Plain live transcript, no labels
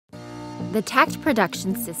The Takt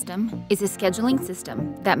production system is a scheduling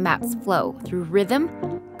system that maps flow through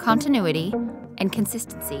rhythm, continuity, and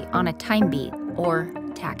consistency on a time beat, or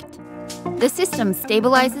takt. The system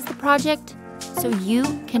stabilizes the project so you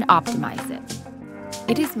can optimize it.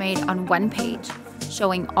 It is made on one page,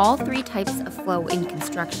 showing all three types of flow in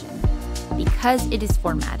construction, because it is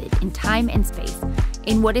formatted in time and space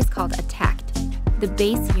in what is called a takt, the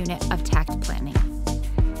base unit of takt planning.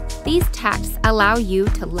 These takts allow you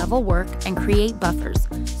to level work and create buffers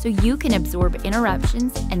so you can absorb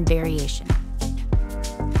interruptions and variation.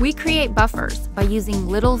 We create buffers by using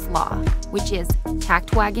Little's Law, which is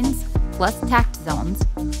takt wagons plus takt zones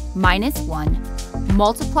minus 1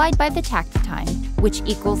 multiplied by the takt time, which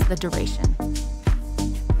equals the duration.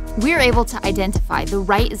 We're able to identify the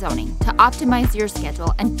right zoning to optimize your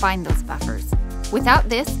schedule and find those buffers. Without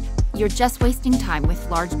this, you're just wasting time with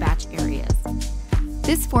large batch areas.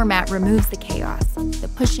 This format removes the chaos, the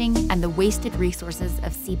pushing, and the wasted resources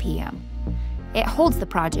of CPM. It holds the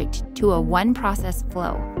project to a one-process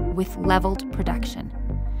flow with leveled production.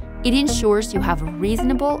 It ensures you have a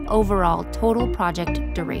reasonable overall total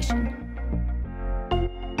project duration.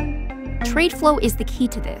 Trade flow is the key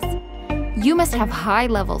to this. You must have high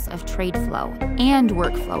levels of trade flow and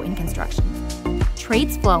workflow in construction.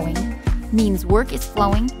 Trades flowing means work is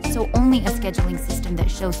flowing, so only a scheduling system that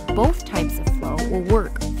shows both types of flow will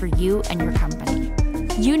work for you and your company.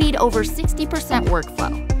 You need over 60%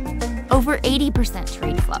 workflow, over 80%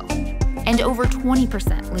 trade flow, and over 20%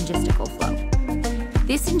 logistical flow.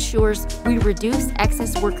 This ensures we reduce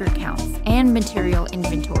excess worker counts and material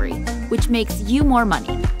inventory, which makes you more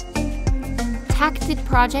money. Takted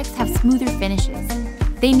projects have smoother finishes.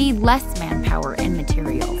 They need less manpower and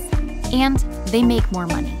materials, and they make more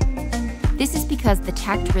money. This is because the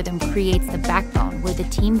takt rhythm creates the backbone where the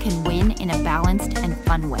team can win in a balanced and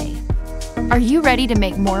fun way. Are you ready to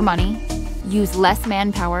make more money, use less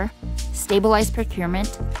manpower, stabilize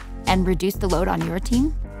procurement, and reduce the load on your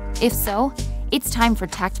team? If so, it's time for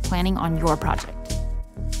takt planning on your project.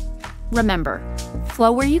 Remember,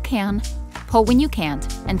 flow where you can, pull when you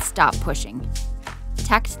can't, and stop pushing.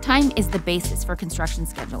 Takt time is the basis for construction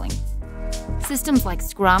scheduling. Systems like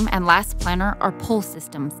Scrum and Last Planner are pull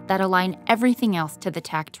systems that align everything else to the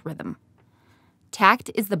takt rhythm. Takt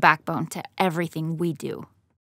is the backbone to everything we do.